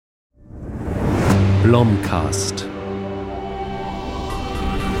Blomcast.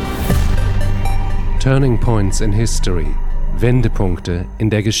 Turning Points in History. Wendepunkte in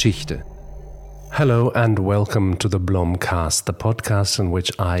der Geschichte. Hello and welcome to the Blomcast, the podcast in which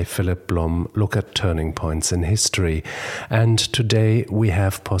I, Philip Blom, look at turning points in history. And today we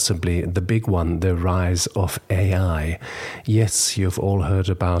have possibly the big one, the rise of AI. Yes, you've all heard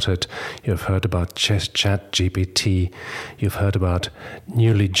about it. You've heard about ChatGPT. You've heard about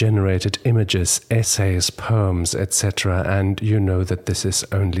newly generated images, essays, poems, etc. And you know that this is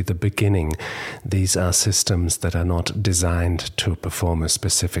only the beginning. These are systems that are not designed to perform a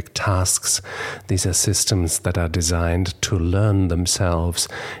specific tasks. These are systems that are designed to learn themselves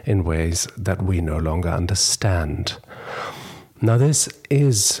in ways that we no longer understand. Now, this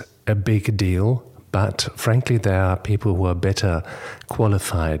is a big deal, but frankly, there are people who are better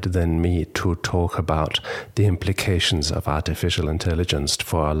qualified than me to talk about the implications of artificial intelligence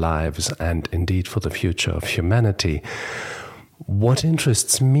for our lives and indeed for the future of humanity. What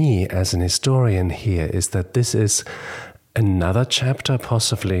interests me as an historian here is that this is another chapter,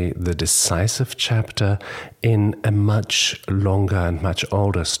 possibly the decisive chapter, in a much longer and much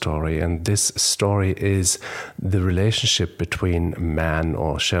older story. And this story is the relationship between man,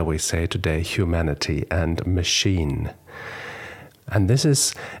 or shall we say today, humanity, and machine. And this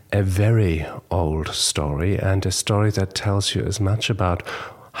is a very old story, and a story that tells you as much about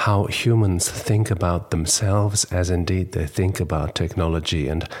how humans think about themselves as indeed they think about technology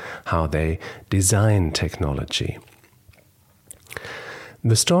and how they design technology.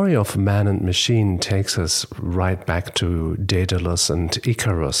 The story of man and machine takes us right back to Daedalus and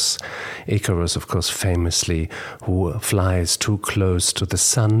Icarus. Icarus, of course, famously, who flies too close to the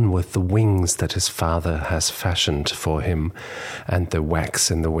sun with the wings that his father has fashioned for him, and the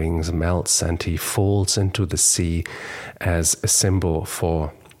wax in the wings melts and he falls into the sea as a symbol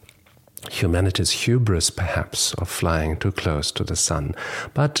for humanity's hubris, perhaps, of flying too close to the sun.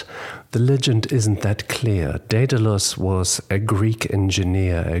 But the legend isn't that clear. Daedalus was a Greek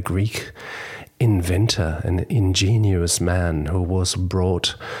engineer, a Greek inventor, an ingenious man who was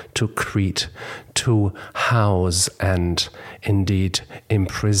brought to Crete to house and indeed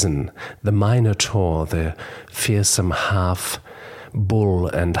imprison the Minotaur, the fearsome half-bull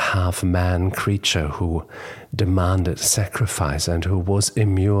and half-man creature who demanded sacrifice and who was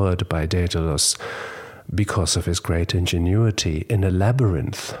immured by Daedalus because of his great ingenuity in a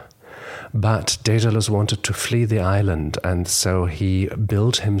labyrinth. But Daedalus wanted to flee the island, and so he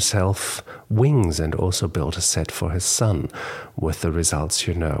built himself wings and also built a set for his son, with the results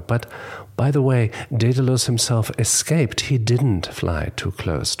you know. But by the way, Daedalus himself escaped. He didn't fly too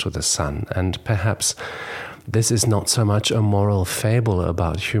close to the sun, and perhaps this is not so much a moral fable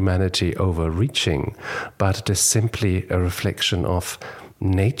about humanity overreaching, but it is simply a reflection of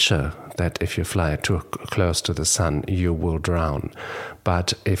nature, that if you fly too close to the sun, you will drown.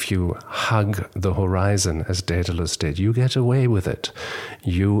 But if you hug the horizon, as Daedalus did, you get away with it.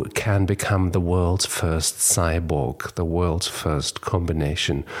 You can become the world's first cyborg, the world's first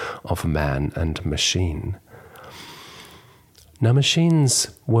combination of man and machine. Now, machines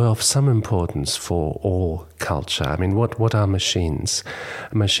were of some importance for all culture. I mean, what are machines?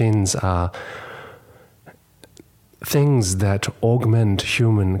 Machines are things that augment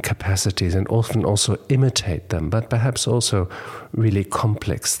human capacities and often also imitate them, but perhaps also really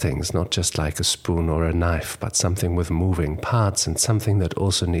complex things, not just like a spoon or a knife, but something with moving parts and something that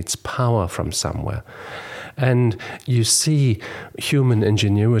also needs power from somewhere. And you see human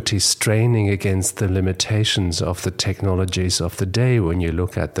ingenuity straining against the limitations of the technologies of the day when you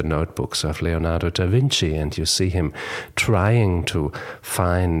look at the notebooks of Leonardo da Vinci and you see him trying to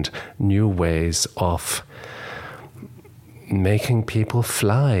find new ways of making people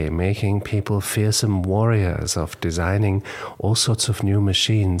fly, making people fearsome warriors, of designing all sorts of new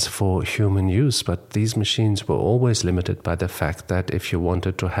machines for human use. But these machines were always limited by the fact that if you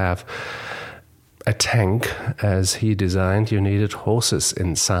wanted to have a tank, as he designed, you needed horses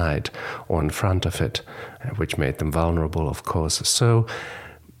inside or in front of it, which made them vulnerable, of course. So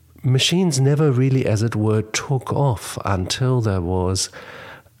machines never really, as it were, took off until there was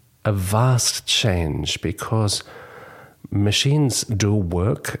a vast change, because machines do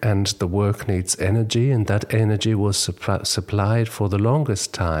work and the work needs energy, and that energy was supplied for the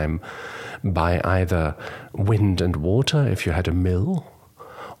longest time by either wind and water, if you had a mill,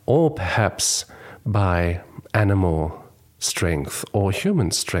 or perhaps by animal strength or human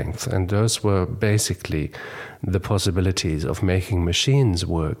strength. And those were basically the possibilities of making machines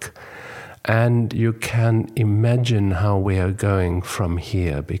work. And you can imagine how we are going from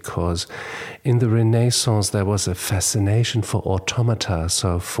here, because in the Renaissance there was a fascination for automata,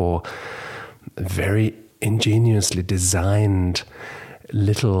 so for very ingeniously designed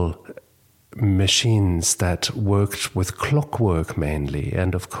little machines that worked with clockwork mainly,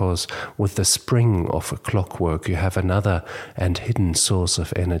 and of course with the spring of a clockwork you have another and hidden source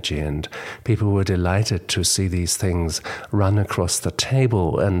of energy, and people were delighted to see these things run across the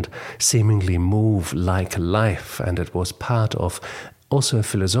table and seemingly move like life, and it was part of also a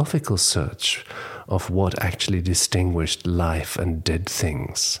philosophical search of what actually distinguished life and dead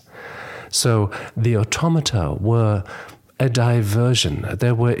things. So the automata were a diversion.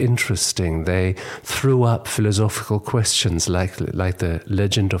 They were interesting. They threw up philosophical questions like the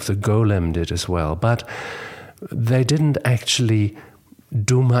legend of the golem did as well. But they didn't actually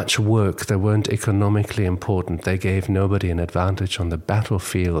do much work. They weren't economically important. They gave nobody an advantage on the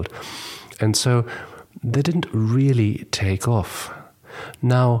battlefield. And so they didn't really take off.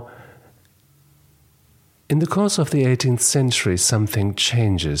 Now, in the course of the 18th century, something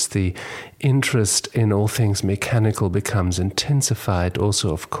changes. The interest in all things mechanical becomes intensified.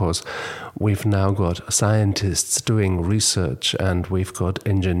 Also, of course, we've now got scientists doing research, and we've got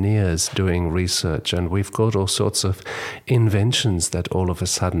engineers doing research, and we've got all sorts of inventions that all of a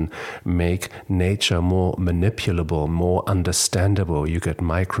sudden make nature more manipulable, more understandable. You get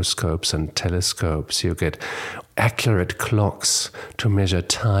microscopes and telescopes, you get accurate clocks to measure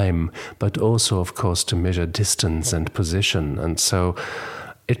time, but also, of course, to measure distance and position. And so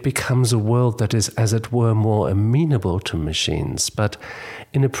it becomes a world that is, as it were, more amenable to machines. But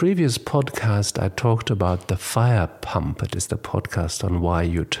in a previous podcast, I talked about the fire pump. It is the podcast on why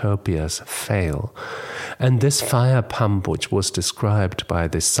utopias fail. And this fire pump, which was described by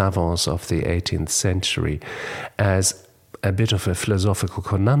the savants of the 18th century as a bit of a philosophical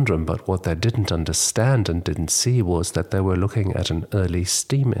conundrum, but what they didn't understand and didn't see was that they were looking at an early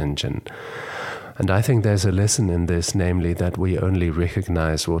steam engine. And I think there's a lesson in this, namely that we only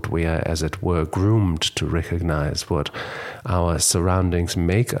recognize what we are, as it were, groomed to recognize, what our surroundings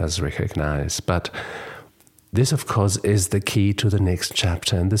make us recognize. But this, of course, is the key to the next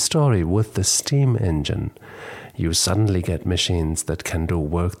chapter in the story. With the steam engine, you suddenly get machines that can do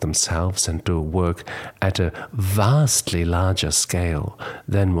work themselves and do work at a vastly larger scale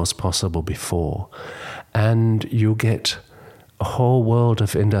than was possible before. And you get a whole world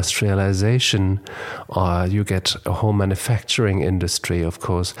of industrialization, or you get a whole manufacturing industry. Of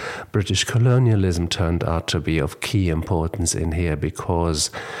course, British colonialism turned out to be of key importance in here, because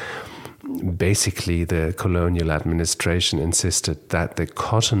basically the colonial administration insisted that the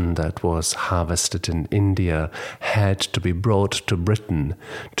cotton that was harvested in India had to be brought to Britain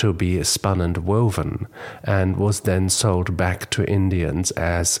to be spun and woven, and was then sold back to Indians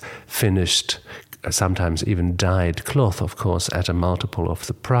as finished, sometimes even dyed cloth, of course, at a multiple of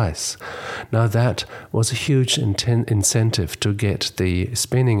the price. Now that was a huge incentive to get the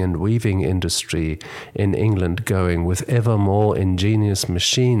spinning and weaving industry in England going, with ever more ingenious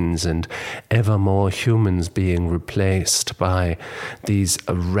machines and ever more humans being replaced by these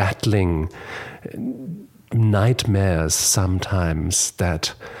rattling nightmares sometimes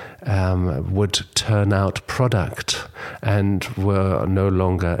that would turn out product and were no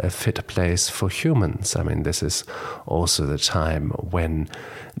longer a fit place for humans. I mean, this is also the time when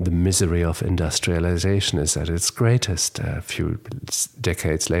the misery of industrialization is at its greatest. A few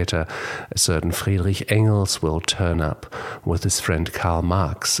decades later, a certain Friedrich Engels will turn up with his friend Karl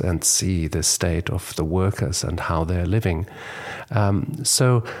Marx and see the state of the workers and how they're living.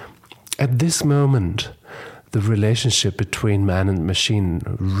 So at this moment, the relationship between man and machine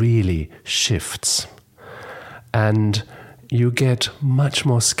really shifts. And you get much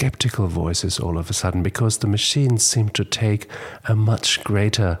more skeptical voices all of a sudden, because the machines seem to take a much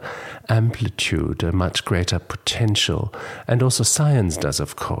greater amplitude, a much greater potential. And also science does,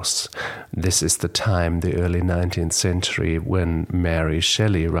 of course. This is the time, the early 19th century, when Mary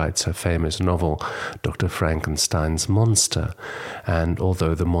Shelley writes her famous novel, Dr. Frankenstein's Monster. And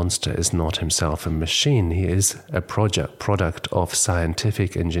although the monster is not himself a machine, he is a product of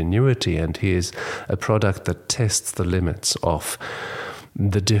scientific ingenuity, and he is a product that tests the limits of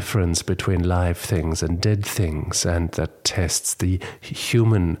the difference between live things and dead things, and that tests the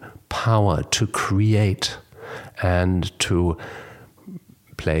human power to create and to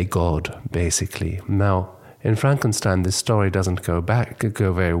play God, basically. Now, in Frankenstein, this story doesn't go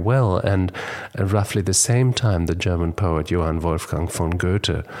very well, and at roughly the same time, the German poet Johann Wolfgang von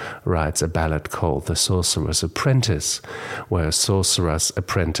Goethe writes a ballad called The Sorcerer's Apprentice, where a sorcerer's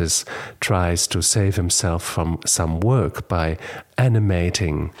apprentice tries to save himself from some work by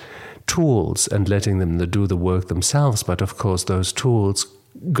animating tools and letting them do the work themselves. But of course, those tools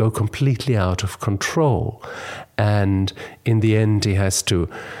go completely out of control, and in the end, he has to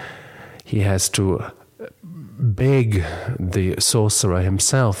he has to beg the sorcerer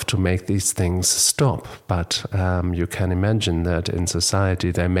himself to make these things stop. But you can imagine that in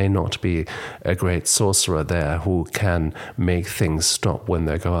society there may not be a great sorcerer there who can make things stop when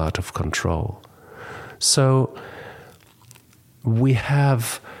they go out of control. So we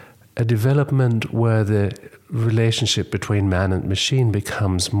have a development where the relationship between man and machine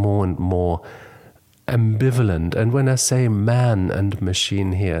becomes more and more ambivalent. And when I say man and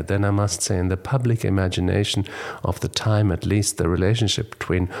machine here, then I must say in the public imagination of the time, at least, the relationship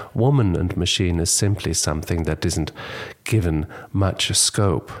between woman and machine is simply something that isn't given much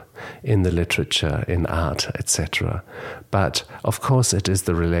scope in the literature, in art, etc. But of course it is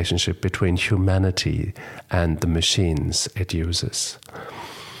the relationship between humanity and the machines it uses.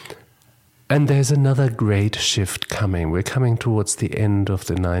 And there's another great shift coming. We're coming towards the end of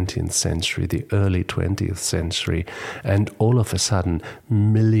the 19th century, the early 20th century, and all of a sudden,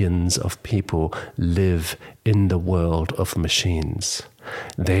 millions of people live in the world of machines.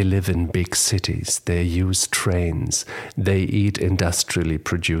 They live in big cities, they use trains, they eat industrially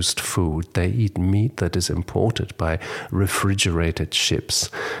produced food, they eat meat that is imported by refrigerated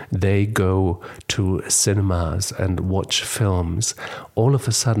ships, they go to cinemas and watch films. All of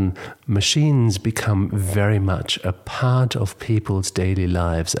a sudden, machines become very much a part of people's daily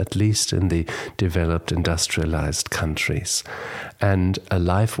lives, at least in the developed industrialized countries. And a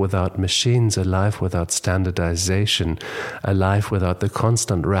life without machines, a life without standardization, a life without the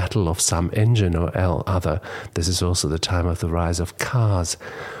constant rattle of some engine or other, this is also the time of the rise of cars,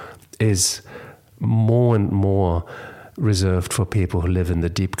 is more and more reserved for people who live in the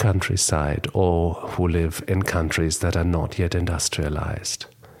deep countryside or who live in countries that are not yet industrialized.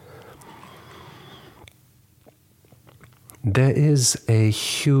 There is a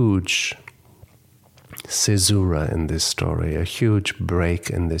huge caesura in this story, a huge break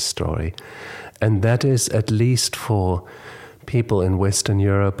in this story, and that is, at least for people in Western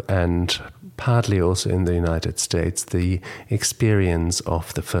Europe and partly also in the United States, the experience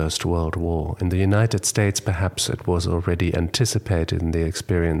of the First World War. In the United States, perhaps it was already anticipated in the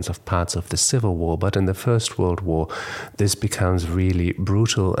experience of parts of the Civil War, but in the First World War, this becomes really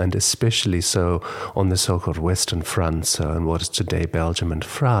brutal, and especially so on the so-called Western Front, so in what is today Belgium and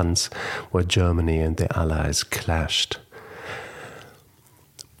France, where Germany and the Allies clashed.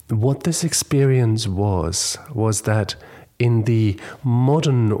 What this experience was that in the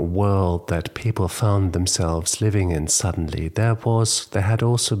modern world that people found themselves living in suddenly, there had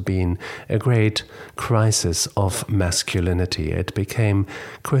also been a great crisis of masculinity. It became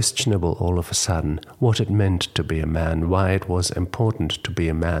questionable all of a sudden what it meant to be a man, why it was important to be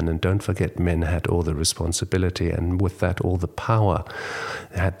a man. And don't forget, men had all the responsibility and with that all the power.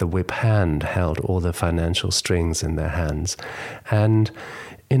 They had the whip hand, held all the financial strings in their hands. And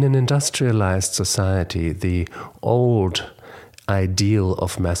in an industrialized society, the old ideal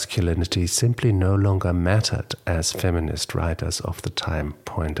of masculinity simply no longer mattered, as feminist writers of the time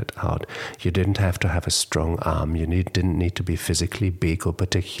pointed out. You didn't have to have a strong arm, you didn't need to be physically big or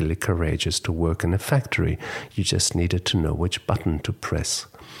particularly courageous to work in a factory. You just needed to know which button to press.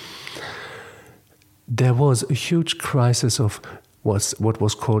 There was a huge crisis of what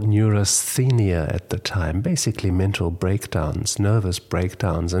was called neurasthenia at the time, basically mental breakdowns, nervous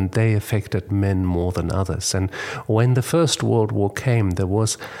breakdowns, and they affected men more than others. And when the First World War came, there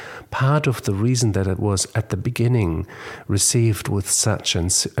was part of the reason that it was at the beginning received with such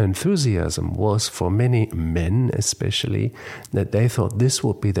enthusiasm was for many men especially, that they thought this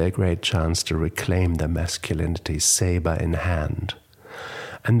would be their great chance to reclaim their masculinity, saber in hand.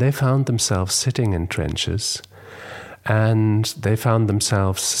 And they found themselves sitting in trenches, and they found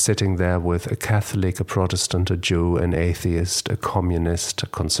themselves sitting there with a Catholic, a Protestant, a Jew, an atheist, a communist, a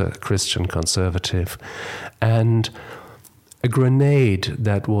Christian conservative, and a grenade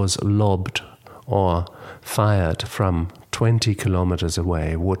that was lobbed or fired from 20 kilometers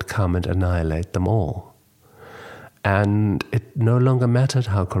away would come and annihilate them all. And it no longer mattered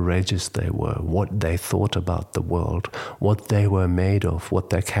how courageous they were, what they thought about the world, what they were made of, what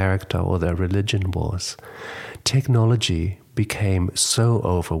their character or their religion was. Technology became so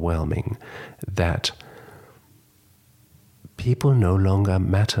overwhelming that people no longer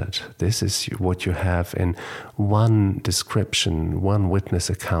mattered. This is what you have in one description, one witness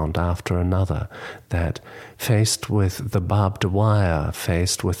account after another, that faced with the barbed wire,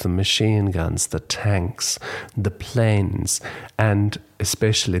 faced with the machine guns, the tanks, the planes, and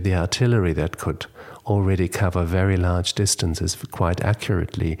especially the artillery that could already cover very large distances quite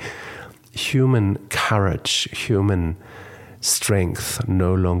accurately, human courage, human strength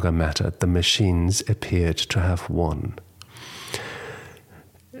no longer mattered. The machines appeared to have won.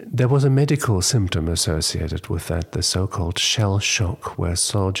 There was a medical symptom associated with that, the so-called shell shock, where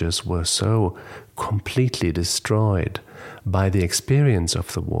soldiers were so completely destroyed by the experience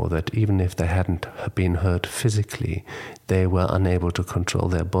of the war that even if they hadn't been hurt physically, they were unable to control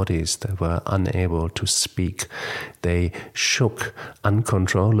their bodies, they were unable to speak. They shook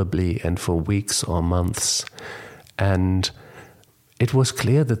uncontrollably and for weeks or months. And it was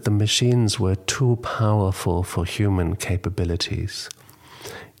clear that the machines were too powerful for human capabilities.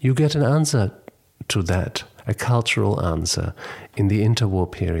 You get an answer to that, a cultural answer, in the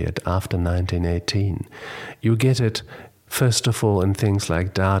interwar period after 1918. You get it, first of all, in things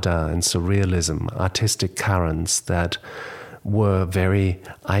like Dada and Surrealism, artistic currents that were very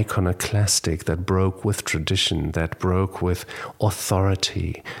iconoclastic, that broke with tradition, that broke with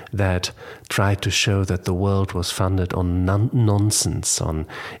authority, that tried to show that the world was founded on nonsense, on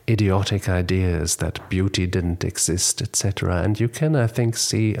idiotic ideas, that beauty didn't exist, etc. And you can, I think,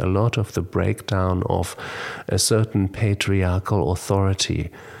 see a lot of the breakdown of a certain patriarchal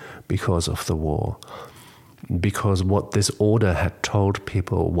authority because of the war. Because what this order had told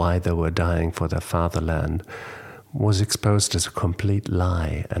people why they were dying for their fatherland was exposed as a complete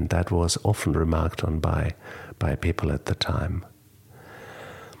lie, and that was often remarked on by people at the time.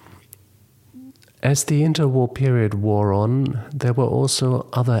 As the interwar period wore on, there were also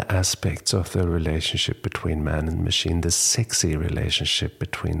other aspects of the relationship between man and machine, the sexy relationship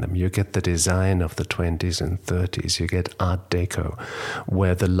between them. You get the design of the 20s and 30s, you get Art Deco,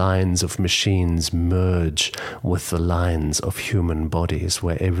 where the lines of machines merge with the lines of human bodies,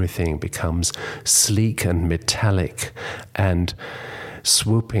 where everything becomes sleek and metallic and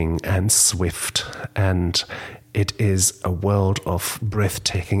swooping and swift, and it is a world of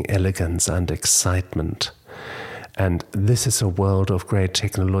breathtaking elegance and excitement. And this is a world of great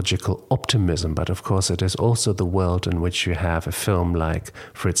technological optimism, but of course it is also the world in which you have a film like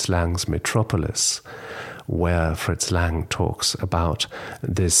Fritz Lang's Metropolis, where Fritz Lang talks about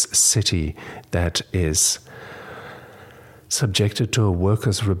this city that is subjected to a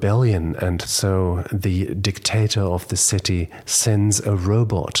workers' rebellion, and so the dictator of the city sends a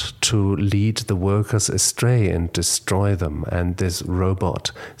robot to lead the workers astray and destroy them, and this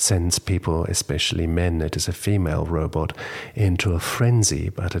robot sends people, especially men, it is a female robot, into a frenzy,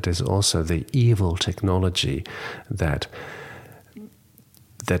 but it is also the evil technology that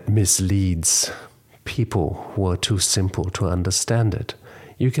misleads people who are too simple to understand it.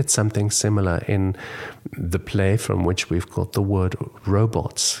 You get something similar in the play from which we've got the word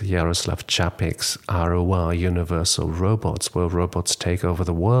robots, Jaroslav Čapek's ROR, Universal Robots, where robots take over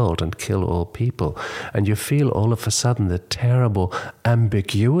the world and kill all people. And you feel all of a sudden the terrible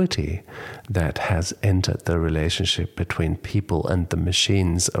ambiguity that has entered the relationship between people and the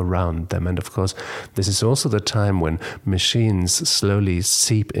machines around them. And of course, this is also the time when machines slowly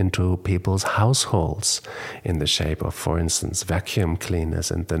seep into people's households in the shape of, for instance, vacuum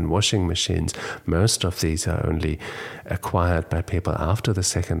cleaners and then washing machines. Most of these are only acquired by people after the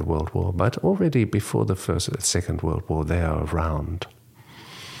Second World War, but already before the Second World War they are around.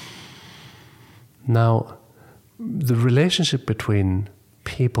 Now, the relationship between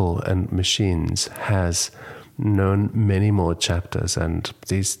people and machines has known many more chapters, and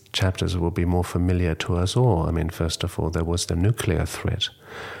these chapters will be more familiar to us all. I mean, first of all, there was the nuclear threat,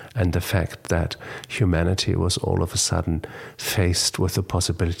 and the fact that humanity was all of a sudden faced with the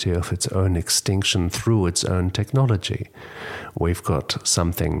possibility of its own extinction through its own technology. We've got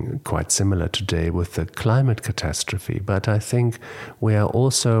something quite similar today with the climate catastrophe, but I think we have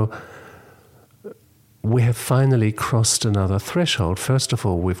finally crossed another threshold. First of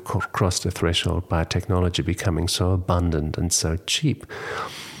all, we've crossed a threshold by technology becoming so abundant and so cheap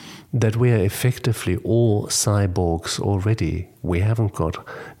that we are effectively all cyborgs already. We haven't got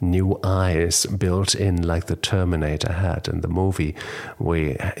new eyes built in like the Terminator had in the movie.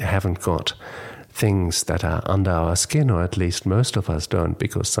 We haven't got things that are under our skin, or at least most of us don't,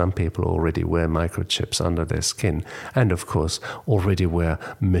 because some people already wear microchips under their skin, and of course already wear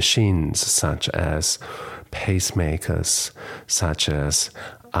machines such as pacemakers, such as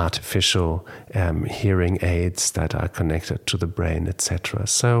artificial hearing aids that are connected to the brain, etc.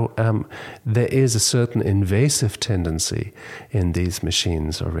 So there is a certain invasive tendency in these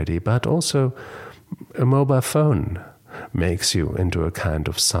machines already, but also a mobile phone makes you into a kind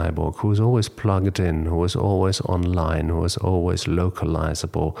of cyborg who is always plugged in, who is always online, who is always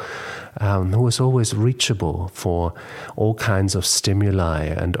localizable, who is always reachable for all kinds of stimuli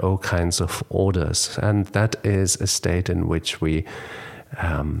and all kinds of orders. And that is a state in which we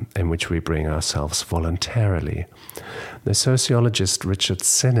bring ourselves voluntarily. The sociologist Richard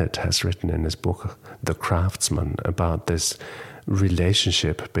Sennett has written in his book, The Craftsman, about this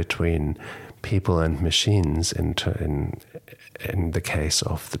relationship between people and machines in the case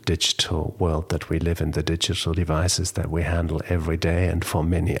of the digital world that we live in, the digital devices that we handle every day and for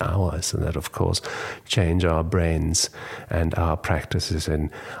many hours, and that of course change our brains and our practices in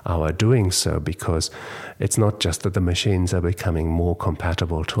our doing so, because it's not just that the machines are becoming more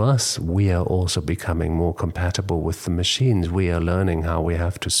compatible to us, we are also becoming more compatible with the machines. We are learning how we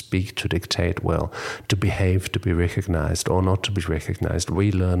have to speak, to dictate well, to behave, to be recognized or not to be recognized.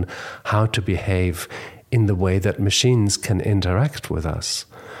 We learn how to behave in the way that machines can interact with us.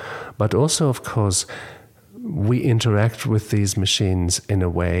 But also, of course, we interact with these machines in a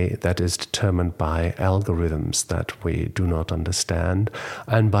way that is determined by algorithms that we do not understand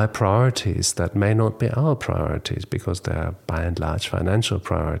and by priorities that may not be our priorities because they are by and large financial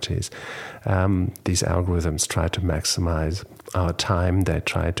priorities. These algorithms try to maximize our time, they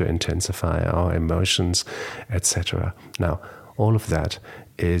try to intensify our emotions, etc. Now, all of that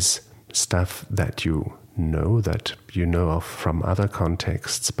is stuff that you know of from other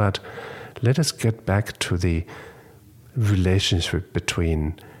contexts, but let us get back to the relationship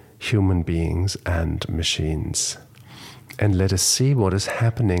between human beings and machines. And let us see what is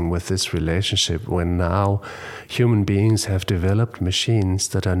happening with this relationship when now human beings have developed machines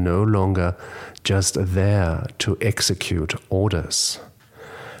that are no longer just there to execute orders.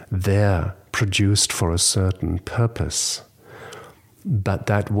 They're produced for a certain purpose, but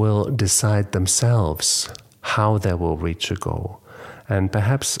that will decide themselves how they will reach a goal, and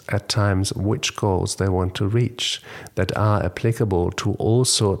perhaps at times which goals they want to reach that are applicable to all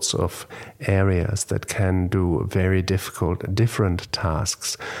sorts of areas that can do very different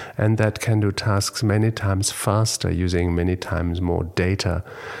tasks, and that can do tasks many times faster using many times more data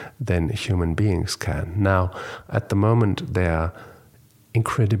than human beings can. Now, at the moment, they are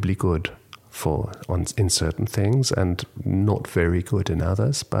incredibly good in certain things and not very good in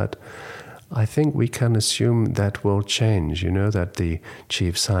others, but I think we can assume that will change. You know that the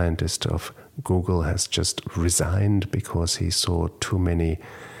chief scientist of Google has just resigned because he saw too many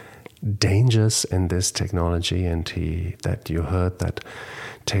dangers in this technology, and that you heard that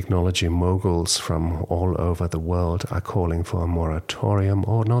technology moguls from all over the world are calling for a moratorium,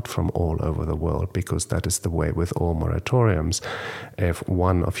 or not from all over the world, because that is the way with all moratoriums. If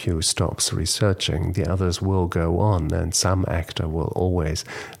one of you stops researching, the others will go on, and some actor will always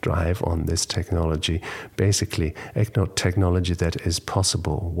drive on this technology. Basically, technology that is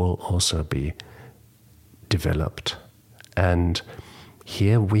possible will also be developed. And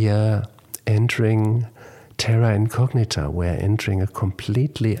here we are entering terra incognita. We're entering a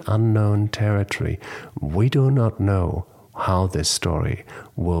completely unknown territory. We do not know how this story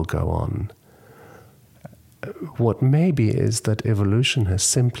will go on. What may be is that evolution has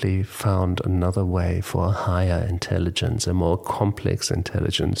simply found another way for a higher intelligence, a more complex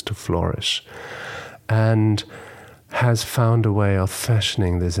intelligence to flourish, and has found a way of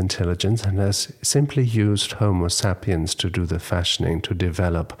fashioning this intelligence, and has simply used Homo sapiens to do the fashioning, to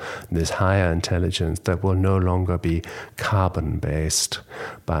develop this higher intelligence that will no longer be carbon-based,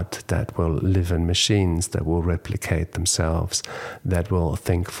 but that will live in machines, that will replicate themselves, that will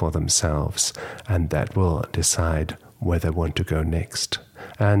think for themselves, and that will decide where they want to go next.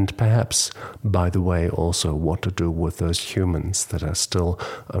 And perhaps, by the way, also what to do with those humans that are still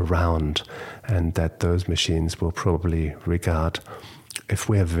around, and that those machines will probably regard, if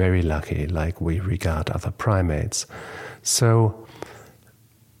we are very lucky, like we regard other primates. So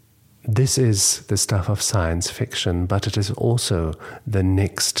this is the stuff of science fiction, but it is also the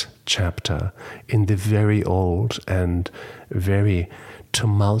next chapter in the very old and very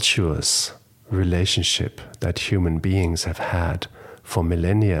tumultuous relationship that human beings have had for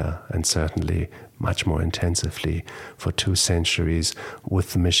millennia, and certainly much more intensively for 2 centuries,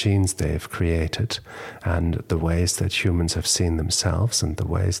 with the machines they've created, and the ways that humans have seen themselves, and the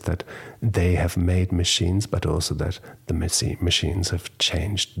ways that they have made machines, but also that the machines have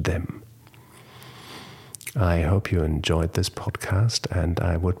changed them. I hope you enjoyed this podcast, and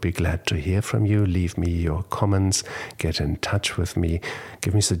I would be glad to hear from you. Leave me your comments, get in touch with me,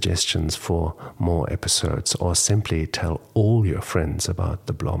 give me suggestions for more episodes, or simply tell all your friends about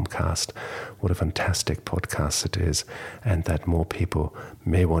the Blomcast. What a fantastic podcast it is, and that more people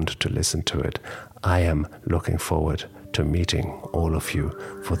may want to listen to it. I am looking forward to meeting all of you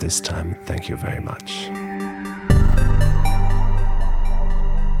for this time. Thank you very much.